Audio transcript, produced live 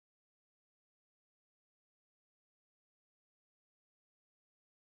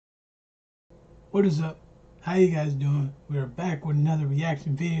What is up? How you guys doing? We're back with another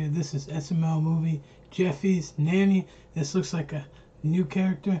reaction video. This is SML movie Jeffy's Nanny. This looks like a new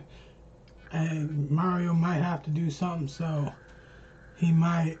character, and Mario might have to do something, so he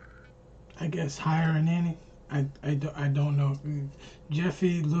might, I guess, hire a nanny. I don't know.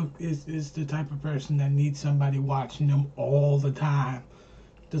 Jeffy is the type of person that needs somebody watching them all the time.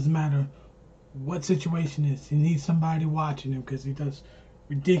 Doesn't matter what situation it is. He needs somebody watching him because he does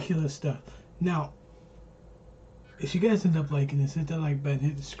ridiculous stuff. Now, if you guys end up liking this, hit that like button,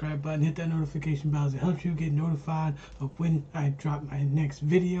 hit the subscribe button, hit that notification bell. It helps you get notified of when I drop my next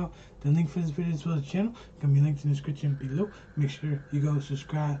video. The link for this video as well as the channel can be linked in the description below. Make sure you go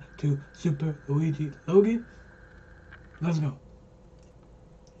subscribe to Super Luigi Logan. Let's go.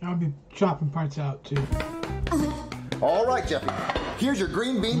 I'll be chopping parts out too. All right, Jeffy. Here's your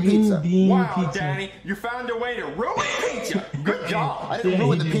green bean Green pizza. bean wow, pizza. Danny, you found a way to ruin pizza. Good job. I didn't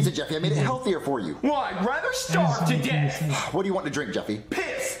ruin the pizza, Jeffy. I made it healthier for you. Well, I'd rather starve to death. What do you want to drink, Jeffy?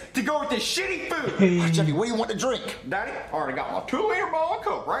 Piss to go with this shitty food. Hey, Jeffy, what do you want to drink? Danny, I already got my 2-liter bottle of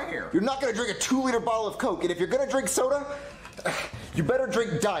Coke right here. You're not going to drink a 2-liter bottle of Coke, and if you're going to drink soda, you better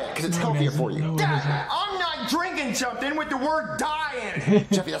drink Diet, because it's healthier for you. Dad, I'm not drinking something with the word die in it.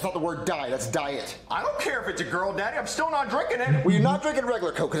 Jeffy, that's not the word die, that's diet. I don't care if it's a girl, Daddy. I'm still not drinking it. Well, you're not drinking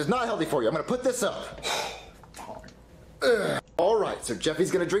regular Coke, because it's not healthy for you. I'm going to put this up. All right, so Jeffy's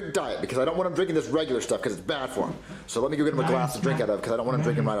going to drink Diet, because I don't want him drinking this regular stuff, because it's bad for him. So let me go get him a glass to drink out of, because I don't want him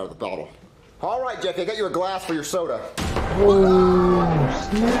drinking right out of the bottle. All right, Jeffy, I got you a glass for your soda. oh,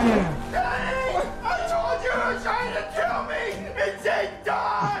 snap. Daddy, I told you you were trying to kill me. It said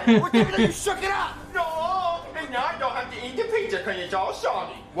die. Well, Jeffy, you shook it up. No, and now I don't have to eat the pizza because it's all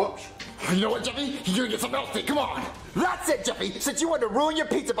soggy. Whoops. You know what, Jeffy? You're gonna get something else to eat. Come on. That's it, Jeffy. Since you wanted to ruin your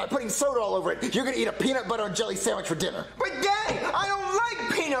pizza by putting soda all over it, you're gonna eat a peanut butter and jelly sandwich for dinner. But Daddy, I don't like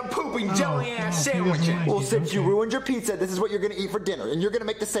peanut pooping jelly ass sandwiches. Well, since you ruined your pizza, this is what you're gonna eat for dinner, and you're gonna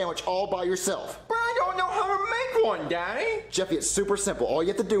make the sandwich all by yourself. But I don't know how to make one, Daddy. Jeffy, it's super simple. All you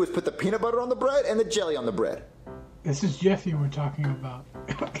have to do is put the peanut butter on the bread and the jelly on the bread. This is Jeffy we're talking about.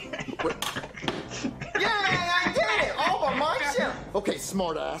 Yeah, I did it all by myself. Okay,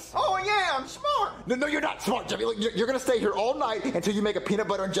 smart ass. Oh yeah, I'm smart. No, you're not smart, Jeffy. Look, you're gonna stay here all night until you make a peanut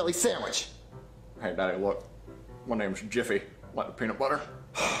butter and jelly sandwich. Hey, Daddy, look. My name's Jeffy. Like the peanut butter?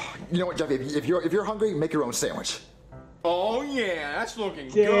 You know what, Jeffy? If you're hungry, make your own sandwich. Oh yeah, that's looking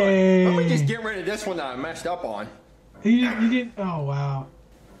Dang. good. Let me just get rid of this one that I messed up on. You didn't. Oh wow.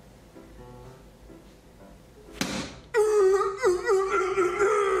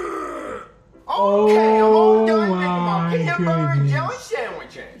 Okay, I'm all done Oh, making my my peanut butter and goodness. jelly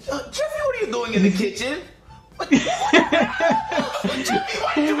sandwiches. Jeffy, what are you doing in the kitchen? Jeffy,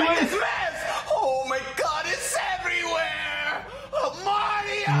 why did you make this mess? Oh my God, it's everywhere!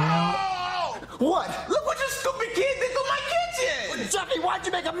 Mario! What? Look what your stupid kid did to my kitchen! Jeffy, why'd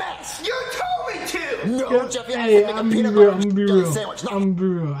you make a mess? You told me to. No, Jeffy, I Hey, said make I'm a be peanut real. butter I'm and be jelly real. sandwich. No. I'm be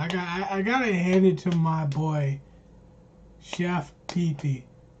real. I gotta hand it to my boy, Chef Pee.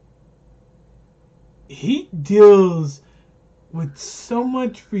 He deals with so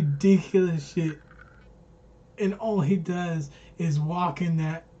much ridiculous shit, and all he does is walk in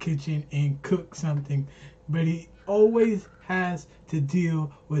that kitchen and cook something. But he always has to deal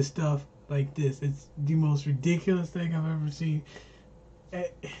with stuff like this. It's the most ridiculous thing I've ever seen.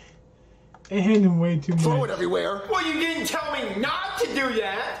 It handed him way too Throw much. it everywhere. Well, you didn't tell me not to do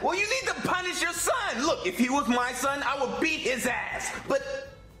that. Well, you need to punish your son! Look, if he was my son, I would beat his ass! But...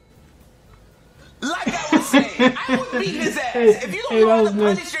 like I was saying, I would beat his ass! If you don't know how to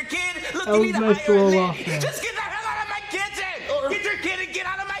punish your kid, look, you need to hire a nanny! Just get the hell out of my kitchen! Get your kid and get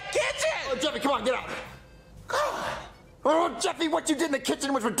out of my kitchen! Oh, Jeffy, come on, get out. Oh, Jeffy, what you did in the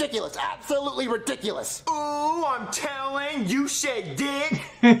kitchen was ridiculous. Absolutely ridiculous. Ooh, I'm telling. You said dick.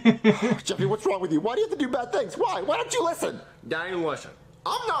 Jeffy, what's wrong with you? Why do you have to do bad things? Why? Why don't you listen? Danny, listen.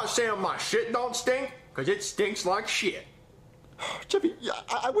 I'm not saying my shit don't stink, because it stinks like shit. Jeffy,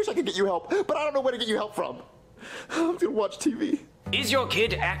 I wish I could get you help, but I don't know where to get you help from. I'm gonna watch TV. Is your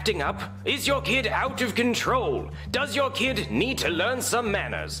kid acting up? Is your kid out of control? Does your kid need to learn some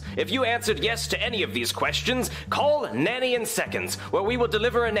manners? If you answered yes to any of these questions, call Nanny in Seconds, where we will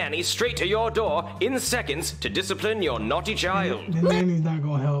deliver a nanny straight to your door in seconds to discipline your naughty child. The nanny's not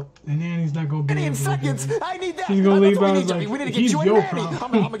gonna help. The nanny's not gonna be Nanny in able to do Seconds. it. I need that. She's gonna That's leave what we out need, Jeffy. like, We need to he's get you a your nanny.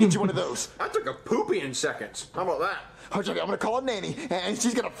 problem. I'm gonna get you one of those. I took a poopy in seconds. How about that? Oh, Jeffy, I'm gonna call a nanny, and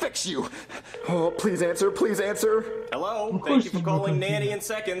she's gonna fix you. Oh, please answer, please answer. Hello, course thank you for she's calling gonna Nanny do in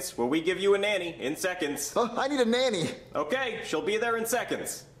Seconds, where we give you a nanny in seconds. I need a nanny. Okay, she'll be there in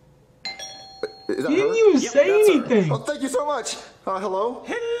seconds. Is that Didn't her? you Yep, say that's her. anything? Oh, thank you so much. Hello?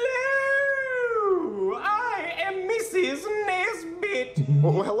 Hello! Mrs. Nesbit.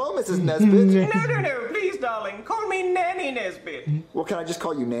 Well, hello, Mrs. Nesbit. No, please, darling. Call me Nanny Nesbit. Well, can I just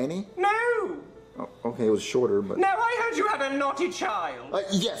call you Nanny? No. Oh, okay, it was shorter, but... Now, I heard you had a naughty child.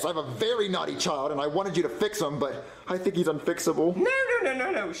 Yes, I have a very naughty child, and I wanted you to fix him, but I think he's unfixable. No.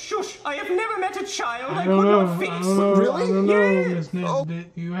 Shush. I have never met a child I I could don't know. not fix. I don't know. Really? I don't know, Yes. Miss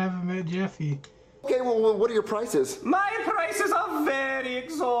Nesbit. You haven't met Jeffy. Okay, well, what are your prices? My prices are very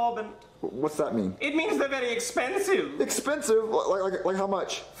exorbitant. What's that mean? It means they're very expensive. Expensive? Like how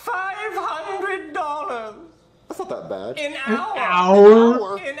much? $500. That's not that bad. An hour.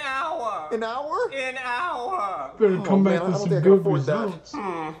 Hour? An hour. An hour? An hour. Better come back man, I with don't some think I can good afford that. results.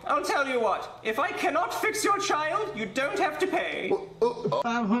 I'll tell you what. If I cannot fix your child, you don't have to pay.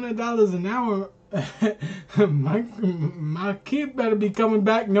 $500 an hour. my kid better be coming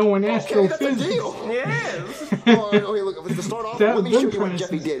back knowing Okay, that's a astrophysics. deal. Yes. Okay, look, to start off, That let me show good you what prices.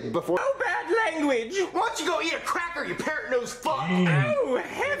 Jeffy did before. No bad language. Why don't you go eat a cracker, you parrot-nosed fuck? Oh,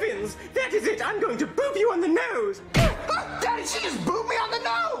 heavens. That is it. I'm going to boop you on the nose. Daddy, she just booped me on the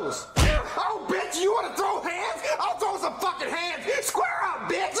nose. Oh, bitch, you want to throw hands? I'll throw some fucking hands. Square up,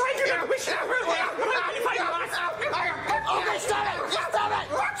 bitch. Okay, stop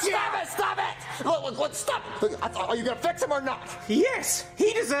it. Stop it. Look, stop. Are you going to fix him or not? Yes,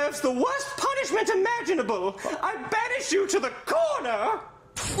 he deserves the worst punishment imaginable. I banish you to the corner.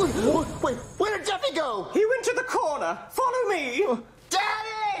 Wait, where did Jeffy go? He went to the corner. Follow me.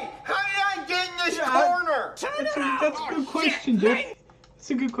 Daddy, how did I get in this corner? That's a good question, Jeff. That's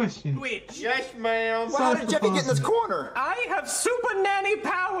a good question. Which? Yes, ma'am. Well, how did Jeffy get in this corner? I have super nanny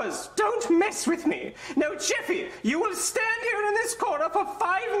powers. Don't mess with me. Now, Jeffy, you will stand here in this corner for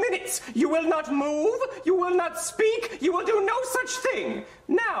 5 minutes. You will not move. You will not speak. You will do no such thing.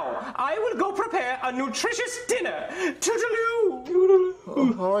 Now, I will go prepare a nutritious dinner.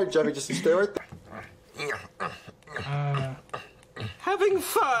 Toodaloo. All right, Jeffy, just stay right there. Having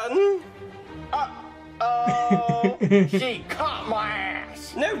fun? She caught my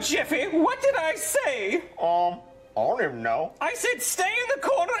ass. No, Jeffy, what did I say? I don't even know. I said stay in the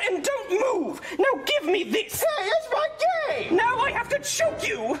corner and don't move. Now give me this. Hey, it's my game. Now I have to choke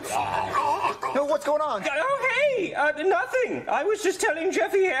you. No, what's going on? Oh, hey, nothing. I was just telling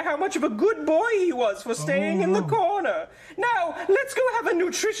Jeffy here how much of a good boy he was for staying in the corner. Now, let's go have a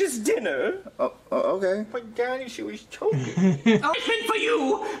nutritious dinner. Okay. But Daddy, she was choking. I've been for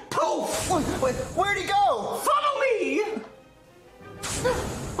you. Poof. Wait, where'd he go? Follow me.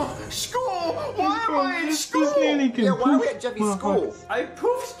 School? Why am I in school? This nanny can Yeah, why are we poof at Jeffy's my school? heart. I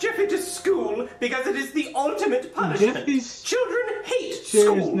poofed Jeffy to school because it is the ultimate punishment. Jeffy's Children hate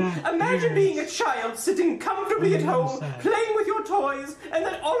chair is school. not Imagine theirs. being a child sitting comfortably at On the other home, side. playing with your toys, and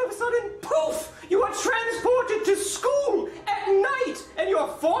then all of a sudden, poof, you are transported to school at night, and you're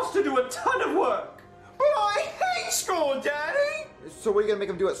forced to do a ton of work. But I hate school, Daddy. So what are you gonna make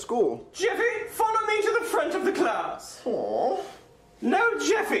him do at school? Jeffy, follow me to the front of the class. Oh. Now,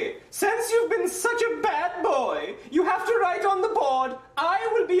 Jeffy, since you've been such a bad boy, you have to write on the board, I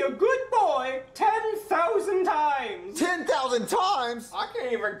will be a good boy 10,000 times. 10,000 times? I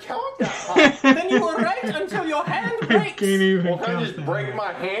can't even count that high. Then you will write until your hand I breaks. can't even Well, can I count just that. break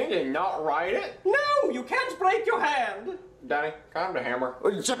my hand and not write it? No, you can't break your hand. Daddy, can I have the hammer?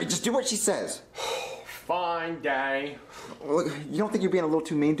 Jeffy, just do what she says. Fine, Daddy. Look, you don't think you're being a little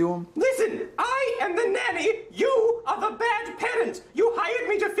too mean to him? Listen, I am the nanny. You are the bad parent. You hired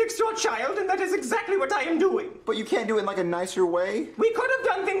me to fix your child, and that is exactly what I am doing. But you can't do it in like a nicer way? We could have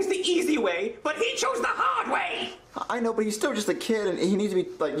done things the easy way, but he chose the hard way. I know, but he's still just a kid, and he needs to be,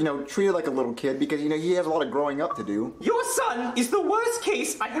 like, treated like a little kid because, he has a lot of growing up to do. Your son is the worst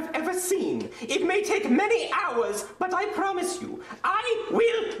case I have ever seen. It may take many hours, but I promise you, I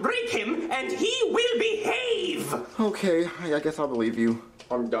will break him, and he will behave. Okay, I guess I'll believe you.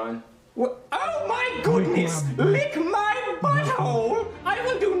 I'm done. Oh my goodness! Lick my butthole! I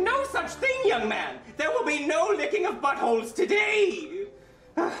will do no such thing, young man. There will be no licking of buttholes today.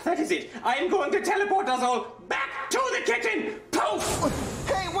 That is it. I am going to teleport us all back to the kitchen. Poof!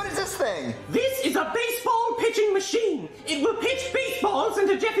 Hey, what is this thing? This is a baseball pitching machine. It will pitch baseballs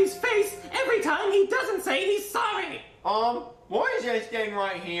into Jeffy's face every time he doesn't say he's sorry. What is this thing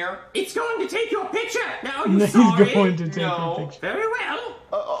right here? It's going to take your picture. Now, are you He's sorry? going to take No. a picture. Very well.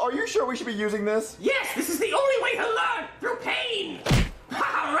 Are you sure we should be using this? Yes, this is the only way to learn through pain.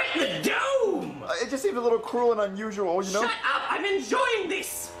 Ha! Right in the dome. It just seems a little cruel and unusual, Shut up! I'm enjoying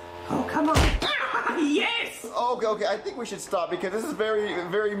this. Oh, come on. Yes. Okay, I think we should stop because this is very,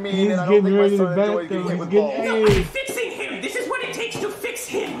 very mean, He's and I don't getting think my ready to son bat, enjoys being though. hit He's with getting- balls. No, Hey. I'm fixing him. This is what it takes to fix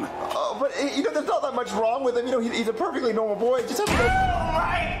him. But, there's not that much wrong with him. He's a perfectly normal boy. Just have to Oh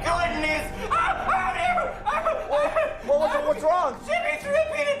my goodness! What's wrong? Jimmy threw a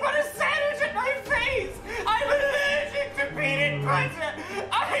peanut butter sandwich at my face! I'm allergic to peanut butter!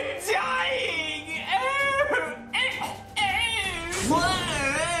 I'm dying!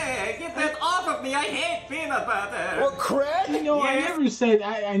 Get that off of me! I hate peanut butter! Well, Craig? You know, Yes.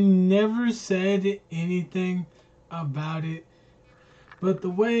 I never said anything about it. But the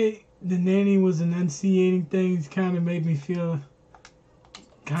way the nanny was enunciating things kind of made me feel.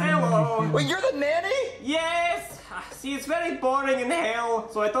 Hello. Wait, you're the nanny? Yes! See, it's very boring in hell,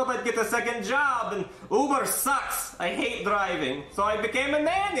 so I thought I'd get a second job, and Uber sucks. I hate driving, so I became a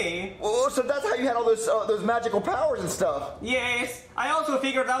nanny. Oh, so that's how you had all those magical powers and stuff. Yes, I also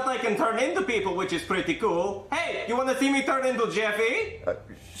figured out I can turn into people, which is pretty cool. Hey, you want to see me turn into Jeffy?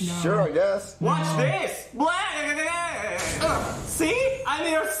 Sure, I guess. Watch this! See?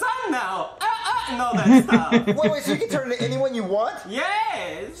 I'm your son now! And all that stuff. Wait, so you can turn into anyone you want?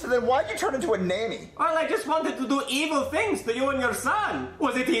 Yes! So then why'd you turn into a nanny? Well, I just wanted to do evil things to you and your son.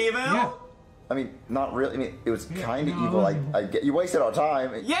 Was it evil? Yeah. I mean, not really. I mean, it was kind of no, evil. it wasn't. I get you wasted our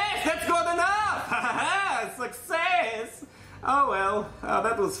time. Yes, that's good enough! Success! Oh well,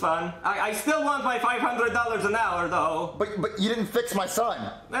 that was fun. I still want my $500 an hour though. But you didn't fix my son.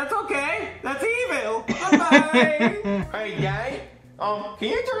 That's okay. That's evil. Bye-bye. Hey, Daddy, can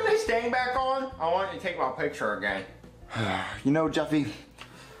you turn this thing back on? I want to take my picture again. You know, Jeffy,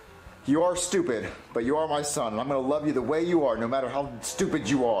 you are stupid, but you are my son, and I'm gonna love you the way you are, no matter how stupid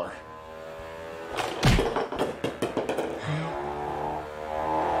you are.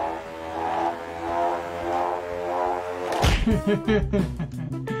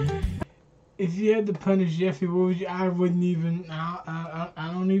 If you had to punish Jeffy, what would you? I wouldn't even. I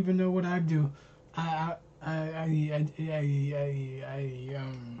don't even know what I'd do.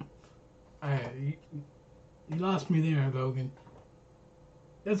 You lost me there, Logan.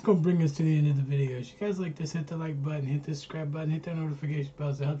 That's gonna bring us to the end of the video. If you guys like this, hit the like button, hit the subscribe button, hit that notification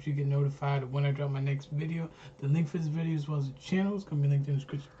bell so it helps you get notified of when I drop my next video. The link for this video as well as the channel is gonna be linked in the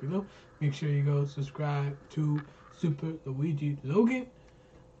description below. Make sure you go subscribe to Super Luigi Logan.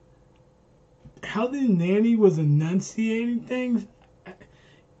 How the nanny was enunciating things,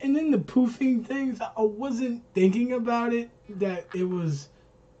 and then the poofing things, I wasn't thinking about it, that it was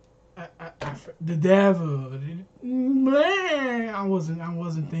the devil. I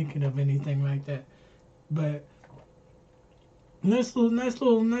wasn't thinking of anything like that. But nice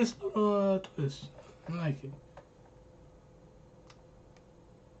little twist. I like it.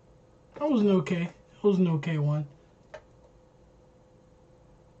 That was an okay one.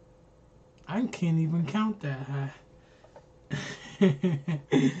 I can't even count that high.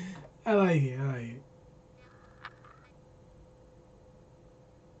 I like it.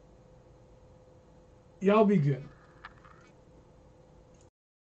 Y'all be good.